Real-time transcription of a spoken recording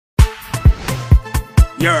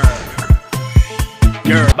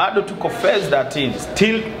Bado tuko phase 13.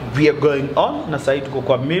 Still we are going on. Na sasa tuko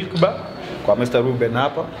kwa Milk Bar kwa Mr. Ruben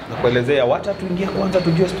hapa. Na kuelezea wacha tuingie kwanza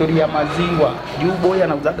tujue story ya maziwa. You boy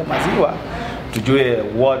anauzaga maziwa. Tujue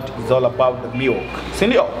what is all about the milk. Si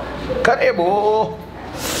ndio? Karibu.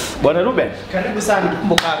 Bwana Ruben, karibu sana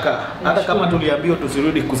kaka. Hata kama tuliambiwa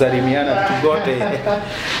tusirudi kusalimiana tugote.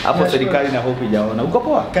 Hapo serikali na hope ijaona. Uko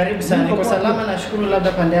poa? Karibu sana. Niko salama, nashukuru.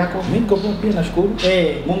 Labda pande yako? Mimi niko poa pia nashukuru.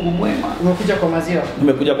 Mungu mwema. Umekuja kwa maziwa?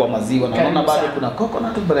 Nimekuja kwa maziwa. Naona bado kuna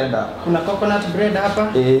coconut bread hapa. Kuna coconut bread hapa?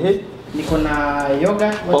 Niko na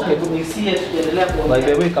yogurt. Okay. Nisie tuendelea kuongea. By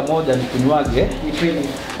the way kamoja ni kunywage. Ni kweli.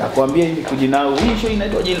 Nakwambia hii kujinao. Hii show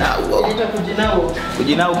inaitwa jinao. Inaitwa kujinao.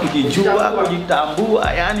 Kujinao, kujijua,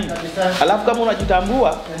 kujitambua yani. Alafu kama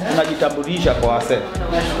unajitambua, unajitambulisha kwa wase.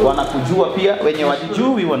 Wanakujua pia, wenye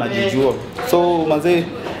wajijui wanajijua. So manze,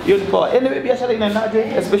 hiyo ni poa. Anyway, biashara inaendaje?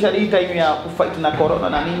 Especially hii time ya kufight na corona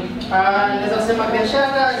na nini? Naweza sema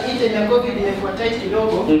biashara hii time ya COVID imekuwa tight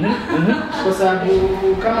kidogo. Kwa sababu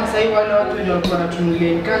kama sasa hivi wale watu wenye walikuwa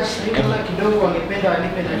wanatunulia cash, kama kidogo wangependa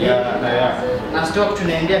walipe na deni. Na stock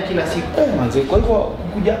tunaendea kila siku. Manze, kwa hivyo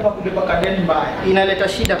kuja hapa kulipa kadeni mbaya inaleta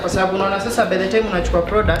shida kwa sababu unaona sasa by the time unachukua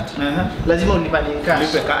product lazima ulipe cash.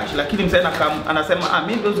 Ulipe cash, lakini msana anasema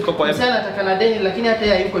mimi ndio ziko kwa msana nataka na deni lakini hata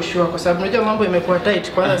yeye yuko sure kwa sababu unajua mambo imekuwa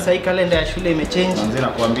tight. Kwanza sasa hii kalenda ya shule imechange. Manze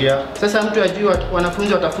nakwambia. Sasa mtu ajui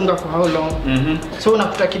wanafunzi watafunga for how long. So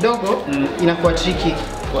unakuta kidogo inakuwa tricky.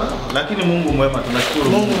 Wow, lakini Mungu mwema tunashukuru.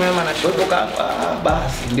 Mungu mwema nashukuru kaka.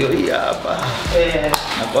 Basi ndio hii hapa.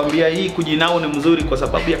 Nakwambia hii kujinao ni mzuri kwa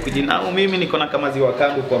sababu ya kujinao mimi niko na kama ziwa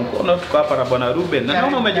kangu kwa mkono tuko hapa na Bwana Ruben. Na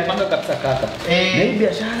naona umejipanga kabisa kaka. Na hii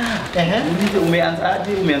biashara.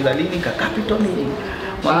 Umeanzaje? Umeanza lini ka capital nini?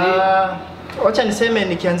 Wacha niseme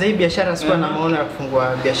nikianza hii biashara sikuwa na maono ya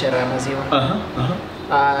kufungua biashara ya maziwa.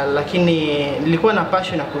 Lakini nilikuwa na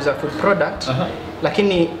passion ya kuuza food product.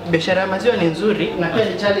 Lakini biashara ya maziwa ni nzuri na pia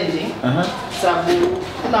ni challenging. Sababu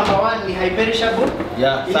number 1 ni high perishable.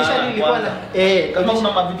 Initially nilikuwa na kama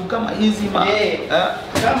una mavitu kama hizi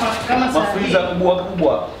kama freezer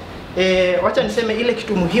kubwa. Wacha niseme ile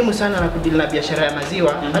kitu muhimu sana na kudili na biashara ya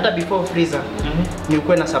maziwa hata before freezer ni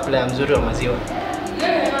ukuwe na supplier mzuri wa maziwa.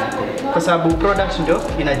 Kwa sababu product ndio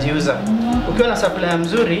inajiuza. Ukiwa na supplier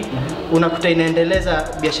mzuri unakuta inaendeleza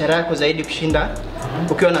biashara yako zaidi kushinda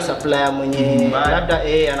ukiwa na supplier mwenye labda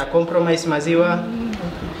ana compromise maziwa.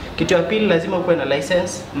 Kitu ya pili lazima uwe na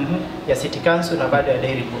license ya City Council na bado ya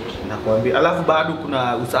dairy board. Nakwambia. Alafu bado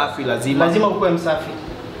kuna usafi lazima uwe msafi.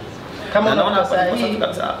 Kama unaona sasa hii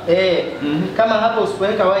kama hapo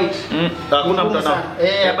usipoweka white hakuna mtu ana.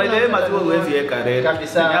 By the way maziwa huwezi weka red.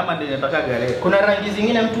 Nyama ndio inataka red. Kuna rangi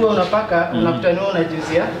zingine mtu unapaka unakuta ni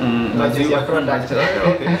unajuzia maziwa product.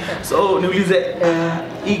 Okay. So niulize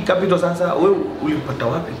hii capital sasa wewe ulipata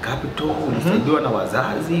wapi capital? Ulisaidiwa na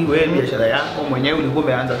wazazi? Wewe biashara yako mwenyewe ulikuwa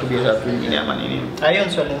umeanza tu biashara nyingine ama nini? Hiyo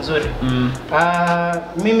ni swali nzuri.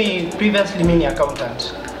 Mimi previously mimi ni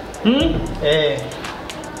accountant.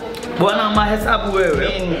 Bwana mahesabu wewe.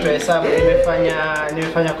 Mimi ni hesabu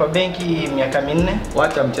nimefanya kwa benki miaka 4.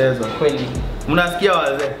 Wacha mchezo. Kweli. Mnasikia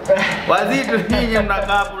wazee. Wazito nyinyi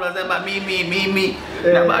mnakaa hapo unasema mimi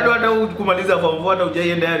na bado hata kumaliza form 4 hata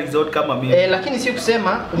hujaenda resort kama mimi. Lakini si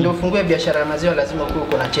kusema ndio ufungue biashara ya maziwa lazima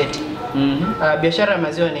uko na cheti. Biashara ya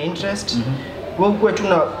maziwa ni interest. Wewe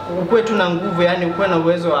ukuwe tu na nguvu yani ukuwe na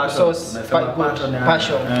uwezo wa source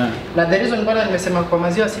passion. Na the reason why nimesema kwa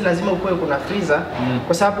maziwa si lazima ukuwe kuna freezer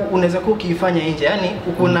kwa sababu unaweza kuwa ukifanya nje yani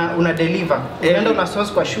una deliver. Unaenda una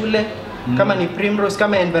source kwa shule kama ni Primrose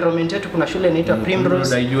kama environment yetu kuna shule inaitwa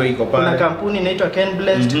Primrose. Unajua iko pale. Kuna kampuni inaitwa Ken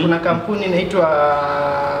Blessed, kuna kampuni inaitwa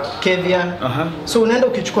Kevian. So unaenda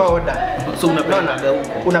ukichukua order. So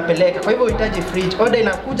unapeleka. Kwa hivyo unahitaji fridge. Order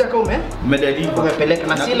inakuja kama umepeleka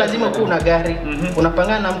na si lazima uwe una gari.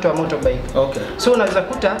 Unapangana na mtu wa motorbike. Okay. So unaweza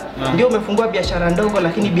kuta ndio umefungua biashara ndogo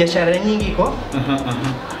lakini biashara nyingi iko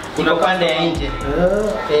kuna pande ya nje.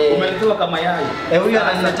 Umelitoa kama yai. Huyo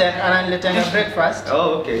ananiletea breakfast.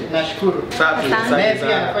 Okay. Nashukuru. Safi.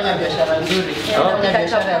 Pia anafanya biashara nzuri. Anafanya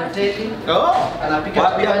biashara ya hoteli. Anapika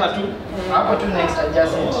wapi hapa tu? Hapo tu next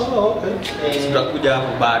adjacent. Okay. Tutakuja hapo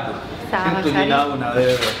bado. Tujinao na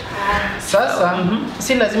wewe. Sasa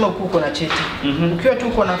si lazima uko na cheti. Ukiwa tu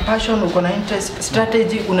uko na passion, uko na interest,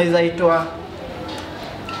 strategy unaweza itoa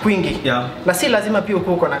kwingi. Na si lazima pia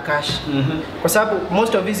uko na cash. Kwa sababu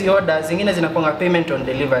most of these orders zingine zinakuwa payment on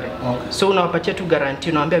delivery. So unawapatia tu guarantee,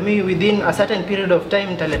 unawaambia mimi within a certain period of time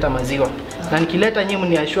nitaleta maziwa. Na nikileta nyinyi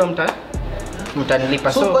mniashua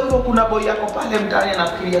mtanilipa. So kwa hivyo kuna boy yako pale mtaani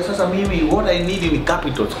anafikiria sasa mimi what I need ni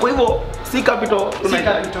capital. Kwa hivyo si capital,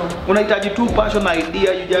 unahitaji tu passion na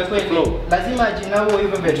idea, you just flow. Lazima ajinao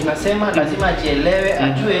hivyo vile tunasema, lazima ajielewe,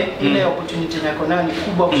 ajue ile opportunity yako nayo ni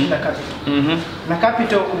kubwa kushinda capital. Na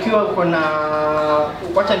capital ukiwa uko na,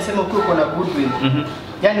 wacha niseme ukiwa uko na goodwill.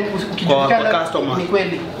 Yani ukijulikana ni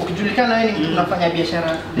kweli, ukijulikana wewe ni mtu unafanya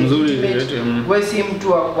biashara nzuri, wewe si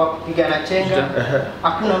mtu wa kupigana chenga,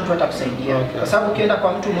 hakuna mtu atakusaidia. Kwa sababu ukienda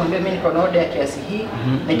kwa mtu mwambie mimi niko na order ya kiasi hii,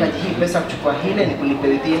 nahitaji hii pesa kuchukua hile nikulipe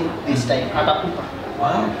within this time, atakupa.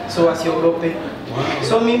 So asiogope.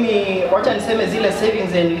 So mimi wacha niseme zile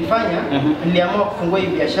savings nilifanya, niliamua kufungua hii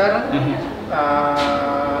biashara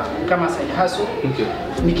kama side hustle.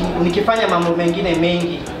 Nikifanya mambo mengine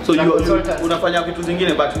mengi. So unafanya vitu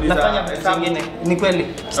zingine but nafanya vitu zingine. Ni kweli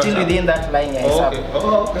still within that line ya hesabu.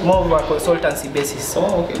 More of a consultancy basis.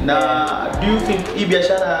 Na do you think hii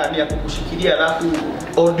biashara ni ya kukushikilia alafu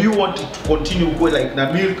or do you want it to continue go like na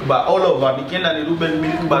milk bar all over nikienda ni Ruben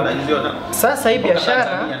milk bar na hizo na sasa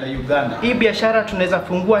hii biashara tunaweza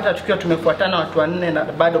fungua hata tukiwa tumefuatana watu wanne na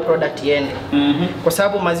bado product iende. Kwa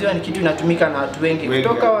sababu maziwa ni kitu inatumika na watu wengi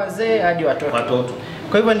kutoka wazee hadi watoto.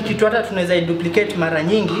 Kwa hivyo ni kitu hata tunaweza duplicate mara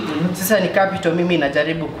nyingi. Sasa ni capital mimi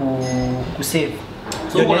najaribu kusave.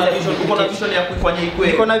 So uko na vision ya kuifanya ikue.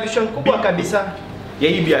 Niko na vision kubwa kabisa ya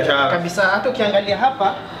hii biashara. Kabisa hata ukiangalia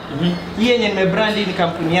hapa hii yenye nimebrand ni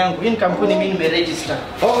kampuni yangu. Hii ni kampuni mimi nimeregister.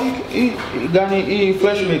 Hii gani hii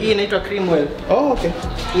fresh milk? Hii inaitwa Cream Milk.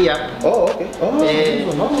 Hii hapa. Okay.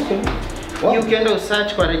 Hii ukienda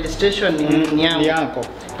usearch kwa registration ni yangu.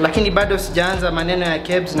 Lakini bado sijaanza maneno ya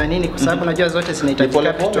kebs na nini kwa sababu najua zote zinahitaji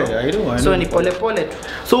capital. So ni pole tu.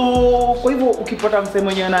 So kwa hivyo ukipata msemo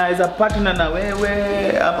mwenye anaweza partner na wewe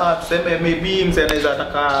ama tuseme maybe msemo anaweza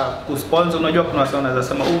ataka kusponsor, unajua kuna watu wanaweza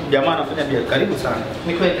sema huyu jamaa anafanya biashara karibu sana.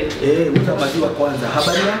 Ni kweli. Uza maziwa kwanza.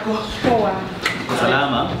 Habari yako? Poa.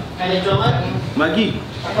 Salama. Anaitwa Magi.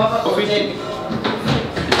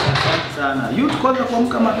 Sana. Youth kwanza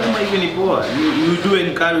kuamka mapema hivi ni poa. You do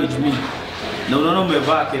encourage me. Na unaona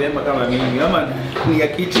umevaa kilemba kama mimi ama ni ya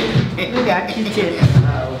kitchen. Ni ya kitchen.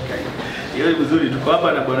 Okay. Hiyo ni vizuri, tuko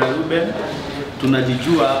hapa na bwana Ruben.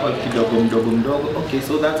 Tunajijua hapa kidogo mdogo. Okay,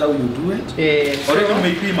 so that's how you do it. Already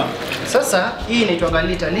umeipima. Sasa hii inaitwa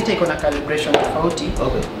lita. Lita iko na calibration tofauti.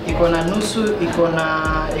 Iko na nusu,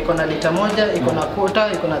 iko na lita moja, iko na quarter,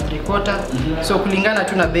 iko na 3/4. So kulingana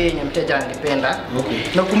tu na bei yenye mteja angependa.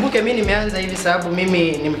 Na ukumbuke mimi nimeanza hivi sababu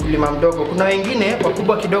mimi ni mkulima mdogo. Kuna wengine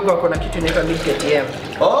wakubwa kidogo wako na kitu inaitwa milk ATM.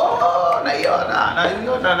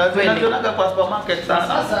 Naona kwa supermarket sana.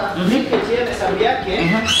 Sasa milk ATM hesabu yake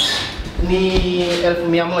ni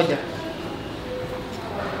 1100.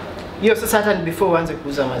 Hiyo sasa hata ni before uanze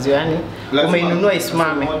kuuza maziwa, yani umeinunua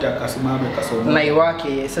isimame na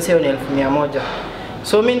iwake, sasa hiyo ni 1100.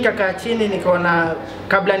 So mimi nikakaa chini nikaona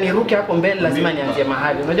kabla niruke hapo mbele lazima nianzie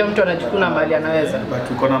mahali. Unajua mtu anajikuna mahali anaweza.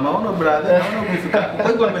 But uko na maono brother, naona umefika.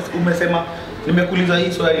 Kwa hivyo umesema nimekuuliza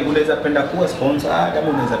hii swali, unaweza penda kuwa sponsor ama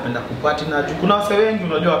unaweza penda kupati na kuna wase wengi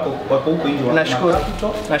unajua wako huko nje wa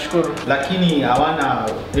nashukuru lakini hawana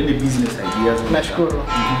any business ideas. Nashukuru.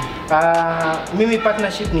 Mimi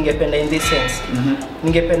partnership ningependa in this sense.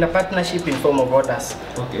 Ningependa partnership in form of orders.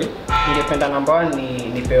 Ningependa number 1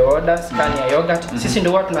 ni pay orders kani ya yogurt. Sisi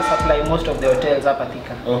ndio watu tuna supply most of the hotels hapa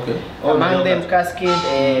Thika. Among them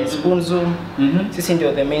Cascade, Spoon Zoom. Sisi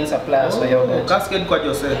ndio the main suppliers for yogurt. Cascade kwa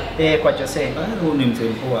Jose. Kwa Jose. Huyu ni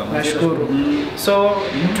mtempoa. Nashukuru. So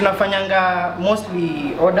tunafanyanga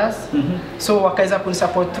mostly orders. So wakaweza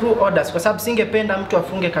kunisupport through orders kwa sababu singependa mtu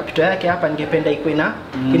afunge capital yake hapa, ningependa ikuwe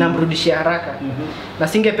inamrudishia haraka. Na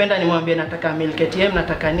singependa nimwambie nataka milk ATM,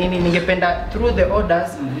 nataka nini, ningependa through the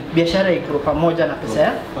orders biashara iko pamoja na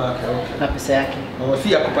pesa na pesa yake.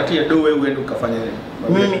 Si akupatie do wewe uende ukafanya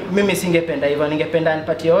nini. Mimi singependa hivyo, ningependa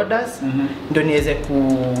nipatie orders ndio niweze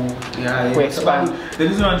expand. The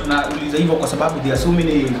reason tunauliza hivyo kwa sababu there are so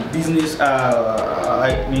many business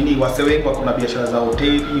wase wengi kuna biashara za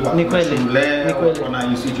hoteli, kuna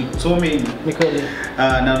institute so many. Ni kweli.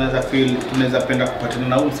 Na unaweza feel tunaweza penda kupatana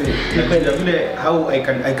na umse. Na vile how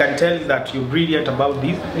I can tell that you're brilliant about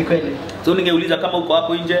this. Ni kweli. So ningeuliza kama uko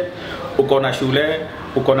hapo nje, uko na shule,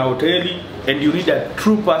 uko na hoteli and you need a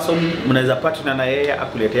true person, mnaweza partner na yeye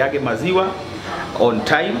akuleteage maziwa on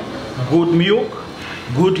time, good milk,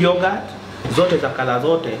 good yogurt, zote za kala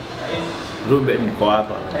zote. Ruben niko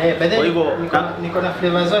hapa. Kwa hivyo niko na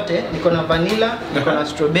flavor zote, niko na vanilla, niko na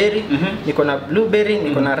strawberry, niko na blueberry,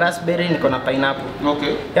 niko na raspberry, niko na pineapple.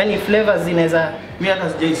 Yaani flavors zinaweza Mimi hata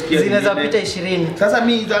sijaisikia. Zinaweza pita 20. Sasa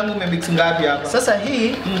mimi zangu umemix ngapi hapa? Sasa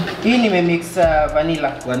hii nimemix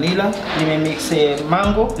vanilla. Vanilla, Nimemix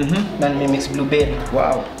mango na nimemix blueberry.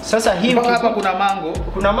 Wow. Sasa hii hapa kuna mango.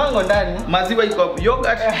 Kuna mango ndani. Maziwa iko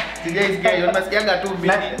yogurt. Sijaisikia hiyo, nimesikiaga tu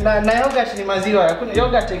bibi. Na yogurt ni maziwa. Hakuna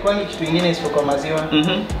yogurt haikuangi kitu kingine isipokuwa maziwa.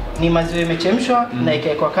 Ni maziwa imechemshwa na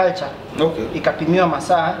ikaekwa culture. Okay. Ikapimiwa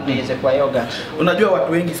masaa ndio iweze kuwa yogurt. Unajua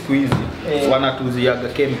watu wengi siku hizi wanatuziaga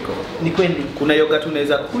chemical. Ni kweli. Kuna yogurt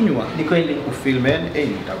unaweza kunywa. Ni kweli. Ufeel man,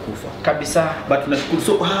 utakufa. Kabisa. But tunashukuru.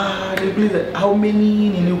 So niliuliza how many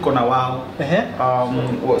nini uko na wao?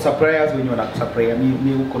 Suppliers wenye wanakusupply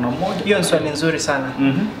ni uko na mmoja? Hiyo ni swali nzuri sana.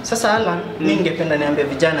 Sasa Alan, mimi ningependa niambie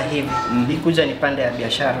vijana hivi, ikuja ni pande ya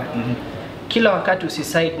biashara. Kila wakati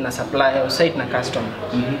usiside na supplier, uside na customer.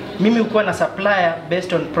 Mimi uko na supplier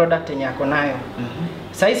based on product yenye yako nayo.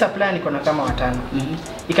 Sasa supplier niko na kama 5.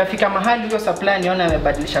 Ikafika mahali hiyo supplier niona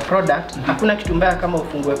amebadilisha product, hakuna kitu mbaya kama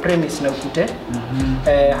ufungue premise na ukute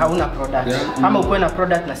hauna product. Ama uko na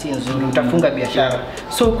product na si nzuri, utafunga biashara.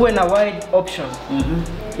 So uko na wide option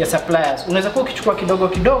ya suppliers. Unaweza kuwa ukichukua kidogo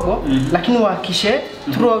kidogo, lakini uhakikishe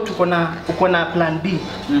throughout uko na plan B.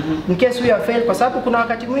 In case you fail, kwa sababu kuna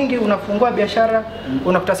wakati mwingi unafungua biashara,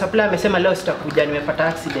 unakuta supplier amesema leo sitakuja, nimepata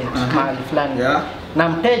accident mahali fulani. Na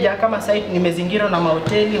mteja kama site nimezingirwa na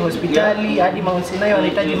mahoteli, hospitali, hadi Mount Sinai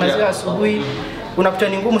wanahitaji maziwa asubuhi. Unakuta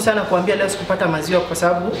ni ngumu sana kuambia leo sikupata maziwa kwa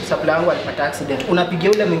sababu supplier wangu alipata accident.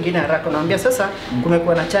 Unapigia ule mwingine haraka unamwambia sasa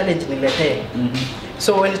kumekuwa na challenge niletee.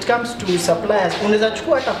 So when it comes to suppliers, unaweza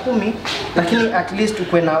chukua hata 10 lakini at least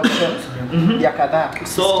uko na options ya kadhaa.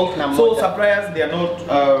 So suppliers they are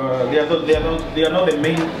not the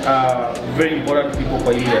main very important people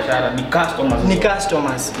kwa hii biashara, ni customers. Ni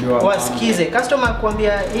customers. Wasikize customer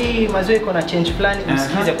kuambia hii maziwa iko na change fulani,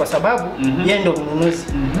 msikize kwa sababu yeye ndio mnunuzi.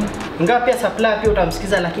 Ingawa pia supplier pia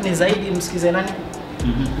utamsikiza, lakini zaidi msikize nani?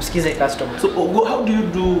 Msikize customer. So how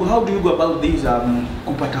do you go about these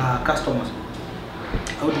kupata customers?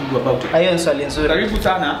 How do you go about it? Hiyo ni swali nzuri. Karibu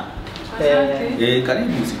sana.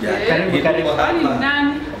 Karibu sijali. Karibu.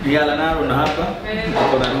 Nani? Ni Alanaro na hapa.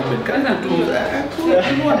 Tuko na Ruben. Karibu tu.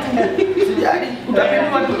 Sijali.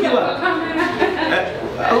 Utapimwa tukiwa.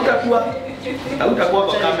 Hautakuwa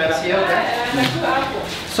kwa kamera.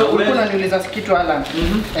 So ulikuwa unaniuliza kitu Alan.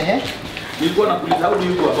 Nilikuwa nakuuliza how do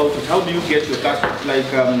you go about it? How do you get your customers,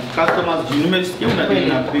 like customers? You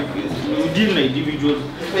deal na individuals.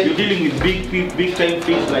 You're dealing with big time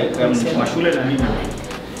things like mashule na nini.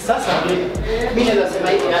 Sasa mimi naweza sema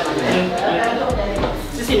hivi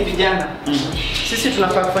sisi ni vijana. Sisi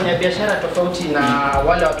tunafaa kufanya biashara tofauti na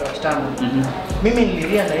wale watu wa kitambo. Mimi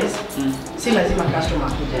nilirealize si lazima customer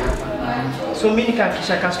akuje hapa. So mimi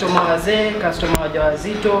nikahakikisha customer wazee, customer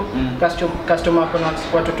wajawazito, customer kuna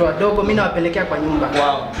watoto wadogo, mimi nawapelekea kwa nyumba.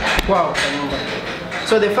 Kwao kwa nyumba.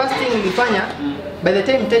 So the first thing nilifanya, by the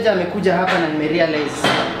time mteja amekuja hapa na nimerealize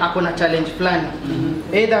ako na challenge fulani,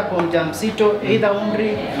 either kwa mjamzito, either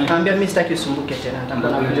umri, naambia mimi sitaki usumbuke tena,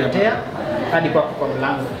 nitakuwa nakuletea hadi kwa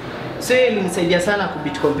mlango. So ilinisaidia sana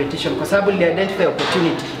kubit competition kwa sababu nili identify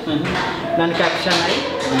opportunity na nikahakikisha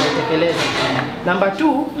naitekeleza. Number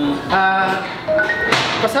 2,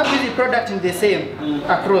 kwa sababu hizi product ni the same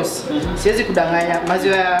across. Siwezi kudanganya,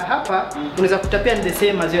 maziwa ya hapa unaweza kutapia ni the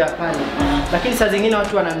same maziwa ya pale. Lakini saa zingine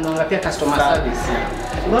watu wananunua pia customer service.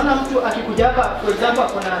 Unaona mtu akikuja hapa for example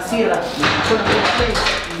kuna hasira, kuna complaint,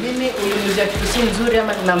 mimi uliniuzia kitu si nzuri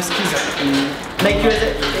ama ninamsikiza.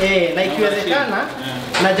 Na ikiwezekana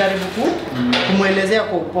najaribu kumuelezea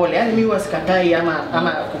kwa upole. Yaani mimi wasikatai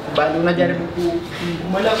ama kukubali. Unajaribu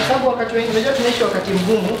kumweleza kwa sababu wakati wengi unajua tunaishi wakati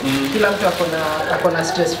mgumu, kila mtu ako na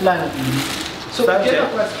stress fulani. So ukiweza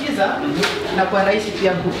kuwasikiza na kwa rahisi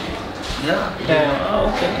pia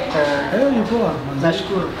ni poa.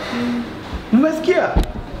 Nashukuru. Mmesikia?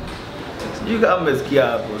 Sijui kama mmesikia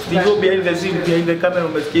hapo. Sio behind the scene, behind the camera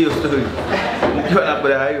umesikia hiyo story. Mkiwa na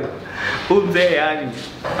bora hiyo. Huyu mzee yani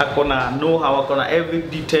akona know-how, akona every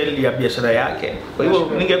detail ya biashara yake. Kwa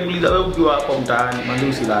hivyo ningekuuliza wewe ukiwa hapo mtaani manzi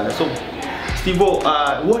usilale. So Steve,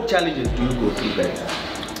 what challenges do you go through guys?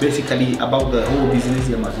 Basically about the whole business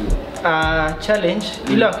ya maziwa. Challenge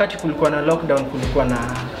ile wakati kulikuwa na lockdown,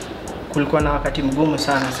 kulikuwa na wakati mgumu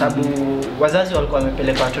sana sababu wazazi walikuwa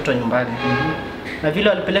wamepeleka watoto nyumbani. Na vile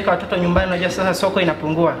walipeleka watoto nyumbani, unajua sasa soko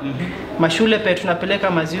inapungua. Mashule pia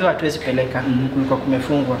tunapeleka maziwa hatuwezi peleka, kulikuwa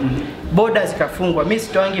kumefungwa. Borders zikafungwa. Mimi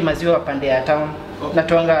sitoangi maziwa pande ya town.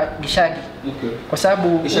 Natoanga Gishagi. Kwa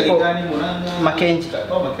sababu Gishagi gani Murang'a? Makenji.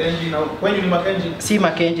 Makenji na kwenye ni Makenji? Si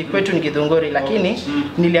Makenji, kwetu ni Githunguri, lakini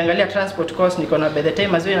niliangalia transport cost, niko na by the time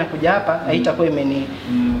maziwa inakuja hapa haitakuwa imeni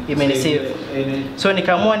save. So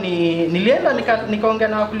nikaamua nilienda nikaongea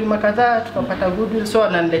na wakulima kadhaa, tukapata goodwill, so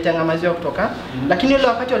ananiletea maziwa kutoka. Lakini ile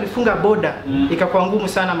wakati walifunga border ikakuwa ngumu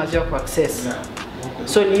sana maziwa ku access.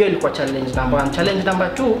 So hiyo ilikuwa challenge number 1. Challenge number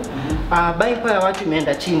 2, buying power ya watu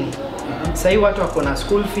imeenda chini. Sasa hivi watu wako na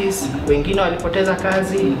school fees, wengine walipoteza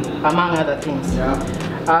kazi, among other things.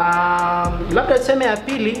 Labda tuseme ya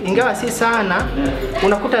pili, ingawa si sana,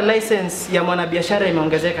 unakuta license ya mwanabiashara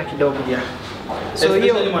imeongezeka kidogo. So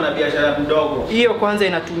hiyo ni mwanabiashara mdogo. Hiyo kwanza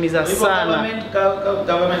inatumiza sana.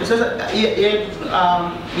 Government sasa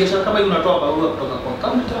biashara kama hiyo unatoa barua kutoka kwa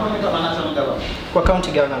county kama national government. Kwa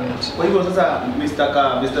county government. Kwa hivyo sasa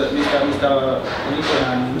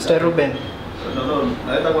Mr. Ruben.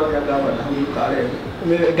 Naweza kuambia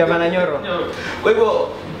Gavana Nyoro. Kwa hivyo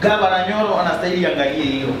Gavana Nyoro anastahili angalie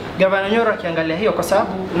hiyo. Gavana Nyoro akiangalia hiyo kwa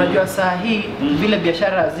sababu unajua saa hii vile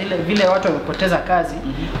biashara vile watu wamepoteza kazi,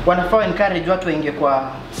 wanafaa encourage watu waingie kwa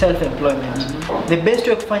self employment. The best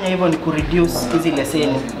way kufanya hivyo ni kureduce hizi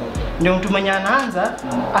leseni. Ndio mtu mwenye anaanza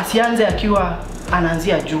asianze akiwa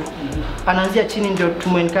anaanzia juu. Anaanzia chini ndio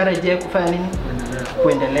tumencourage kufanya nini?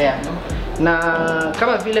 Kuendelea. Na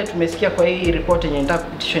kama vile tumesikia kwa hii report yenye nataka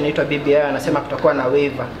kupitisha inaitwa BBI, anasema kutakuwa na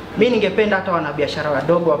waiver. Mimi ningependa hata wanabiashara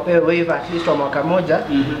wadogo wapewe waiver at least wa mwaka moja,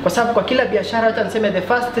 kwa sababu kwa kila biashara hata niseme the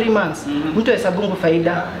first 3 months mtu hesabungu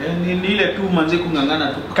faida. Ni ile tu manzi kungangana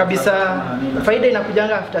tu. Kabisa faida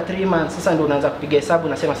inakujanga after 3 months, sasa ndio unaanza kupiga hesabu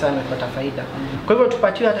nasema sana nimepata faida. Kwa hivyo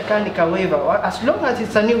tupatiwe hata ni ka waiver as long as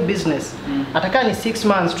it's a new business. Hata ni 6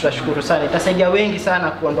 months tutashukuru sana. Itasaidia wengi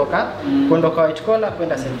sana kuondoka white collar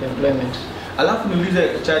kwenda self employment. Alafu niulize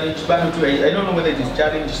challenge bado tu, I don't know whether it is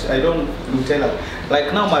challenge, I don't tell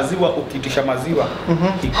like now maziwa ukitisha maziwa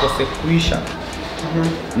ikose kuisha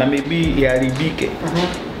na maybe iharibike.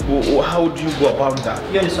 How do you go about that?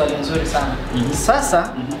 Hiyo ni swali nzuri sana. Sasa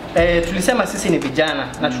tulisema sisi ni vijana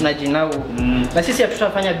na tunajinau na sisi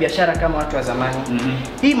hatutafanya biashara kama watu wa zamani.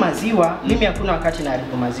 Hii maziwa mimi hakuna wakati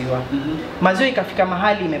naharibu maziwa. Maziwa ikafika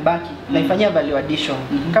mahali imebaki na ifanyia value addition.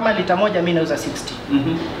 Kama lita moja mimi nauza 60.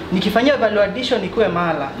 Nikifanyia value addition ikuwe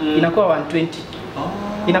mala inakuwa 120.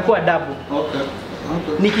 Inakuwa double.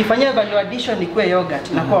 Nikifanyia value addition ikuwe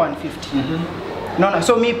yogurt inakuwa 150. Naona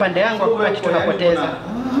so mimi pande yangu hakuna kitu napoteza.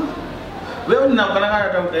 Wewe unaonekana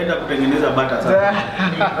hata utaenda kutengeneza butter sasa.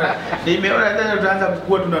 Nimeona tena tutaanza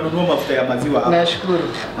kuwa tunanunua mafuta ya maziwa hapa. Nashukuru.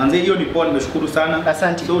 Manze hiyo ni poa, nimeshukuru sana.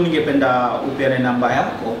 Asante. So ningependa upeane namba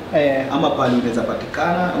yako ama pale unaweza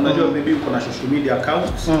patikana. Unajua maybe uko na social media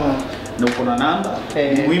accounts na uko na namba.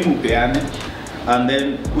 Ni muhimu upeane. And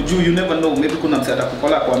then you never know, maybe kuna msata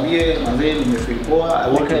kukola kwambie manze nimefeel poa, I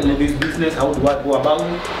want to do this business, how do I go about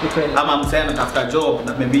it? Ama msana anatafuta job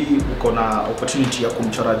na maybe uko na opportunity ya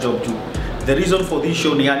kumchora job juu. The reason for this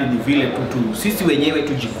show ni ni vile tu sisi wenyewe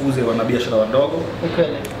tujikuze wanabiashara wadogo.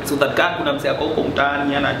 So that kama kuna msee yako huko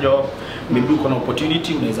mtaani ana job, maybe uko na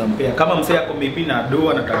opportunity unaweza mpea. Kama msee yako maybe na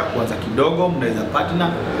doa anataka kuanza kidogo, mnaweza partner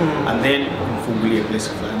and then mfungulie place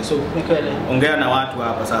fulani. So ongea na watu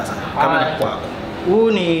hapa sasa kama na kwako.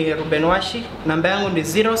 Huu ni Ruben Washi, namba yangu ni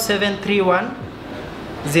 0731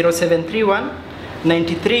 93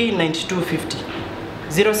 9250.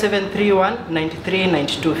 0731 93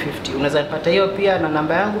 9250. Unaweza nipata hiyo pia na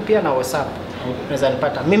namba yangu pia na WhatsApp. Unaweza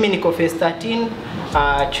nipata. Mimi niko phase 13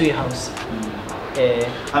 Chui House.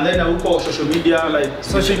 And then huko social media like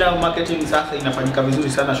social marketing sasa inafanyika vizuri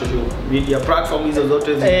sana social media platform hizo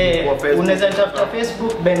zote kwa Facebook. Unaweza nitafuta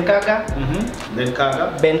Facebook Ben Kaga.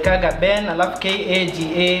 Ben Kaga Ben alafu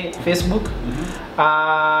KAGA Facebook.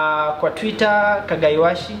 Kwa Twitter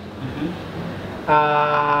Kagaiwashi.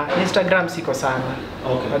 Instagram siko sana.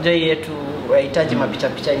 Unajua yetu hahitaji mapicha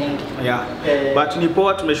nyingi. But ni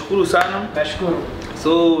poa, tumeshukuru sana. Nashukuru.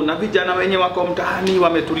 So na vijana wenye wako mtaani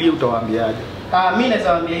wametulia utawaambiaje? Mimi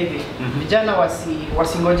naweza waambia hivi, vijana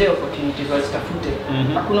wasingoje opportunities, wasitafute.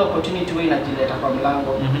 Hakuna opportunity wewe inajileta kwa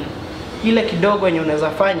mlango. Ile kidogo yenye unaweza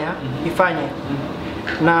fanya, ifanye.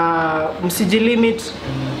 Na msijilimit,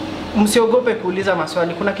 msiogope kuuliza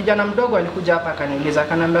maswali. Kuna kijana mdogo alikuja hapa akaniuliza,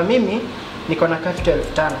 akaniambia mimi niko na capital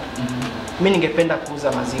 5,000. Mimi ningependa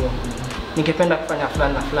kuuza maziwa. Ningependa kufanya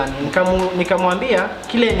fulani na fulani. Nikamwambia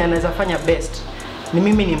kile yenye anaweza fanya best ni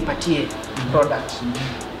mimi nimpatie product.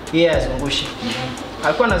 Yeye azungushe.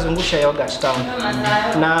 Alikuwa anazungusha yogurt town.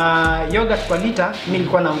 Na yogurt kwa lita mimi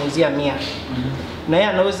nilikuwa namuuzia 100. Na yeye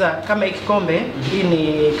anauza kama kikombe hii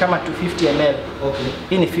ni kama 250 ml.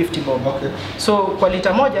 Hii ni 50 bob. So kwa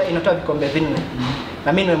lita moja inatoa vikombe 4.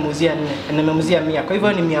 na mimi nimemuuzia 100, kwa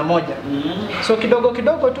hivyo ni 100. So kidogo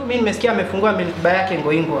kidogo tu mimi nimesikia amefungua milk bar yake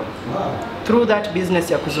Ngoingwa through that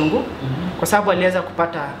business ya kuzungu, kwa sababu aliweza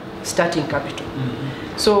kupata starting capital.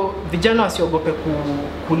 So vijana wasiogope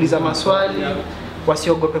kuuliza maswali,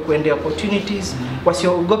 wasiogope kuendea opportunities,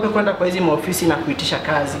 wasiogope kwenda kwa hizi maofisi na kuitisha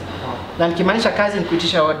kazi. Na nikimaanisha kazi ni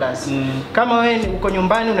kuitisha orders. Kama wewe uko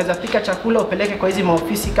nyumbani unaweza pika chakula upeleke kwa hizi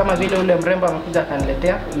maofisi kama vile ule mrembo amekuja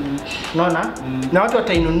akaniletea. Unaona? Na watu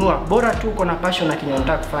watainunua bora tu uko na passion na kinyo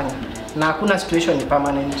unataka kufanya. Na hakuna situation ni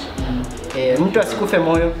permanent. Mtu asikufe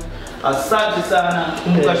moyo. Asante sana.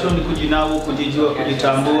 Kumbuka show ni kujinau, kujijua,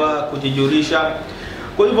 kujitambua, kujijulisha.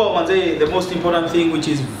 Kwa hivyo manze, the most important thing which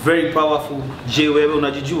is very powerful, je, wewe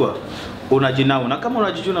unajijua, unajinau, na kama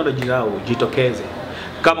unajijua na unajinau, jitokeze.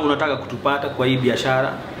 Kama unataka kutupata kwa hii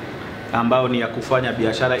biashara ambao ni ya kufanya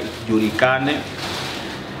biashara ijulikane,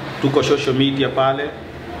 tuko social media pale,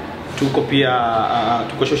 tuko pia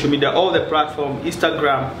tuko social media all the platform,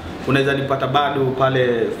 Instagram unaweza nipata bado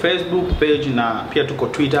pale, Facebook page, na pia tuko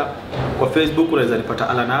Twitter. Kwa Facebook unaweza nipata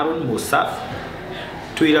Alan Aaron Musaf,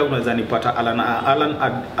 Twitter unaweza nipata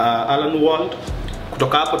Alan World.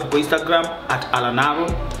 Kutoka hapo tuko Instagram @AlanAaron,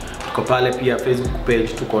 tuko pale pia Facebook page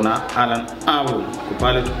tuko na Alan Aaron. Tuko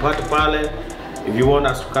pale tupate pale if you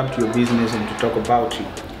want us to come to your business and to talk about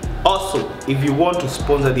it. Also, if you want to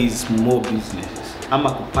sponsor these small businesses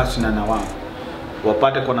ama kupatana na wao,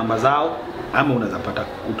 wapate kwa namba zao ama unaweza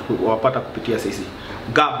wapata kupitia sisi.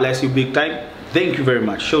 God bless you big time. Thank you very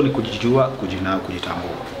much. Show ni kujijua, kujinao,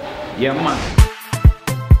 kujitambua. Yeah man.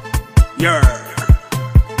 Yeah.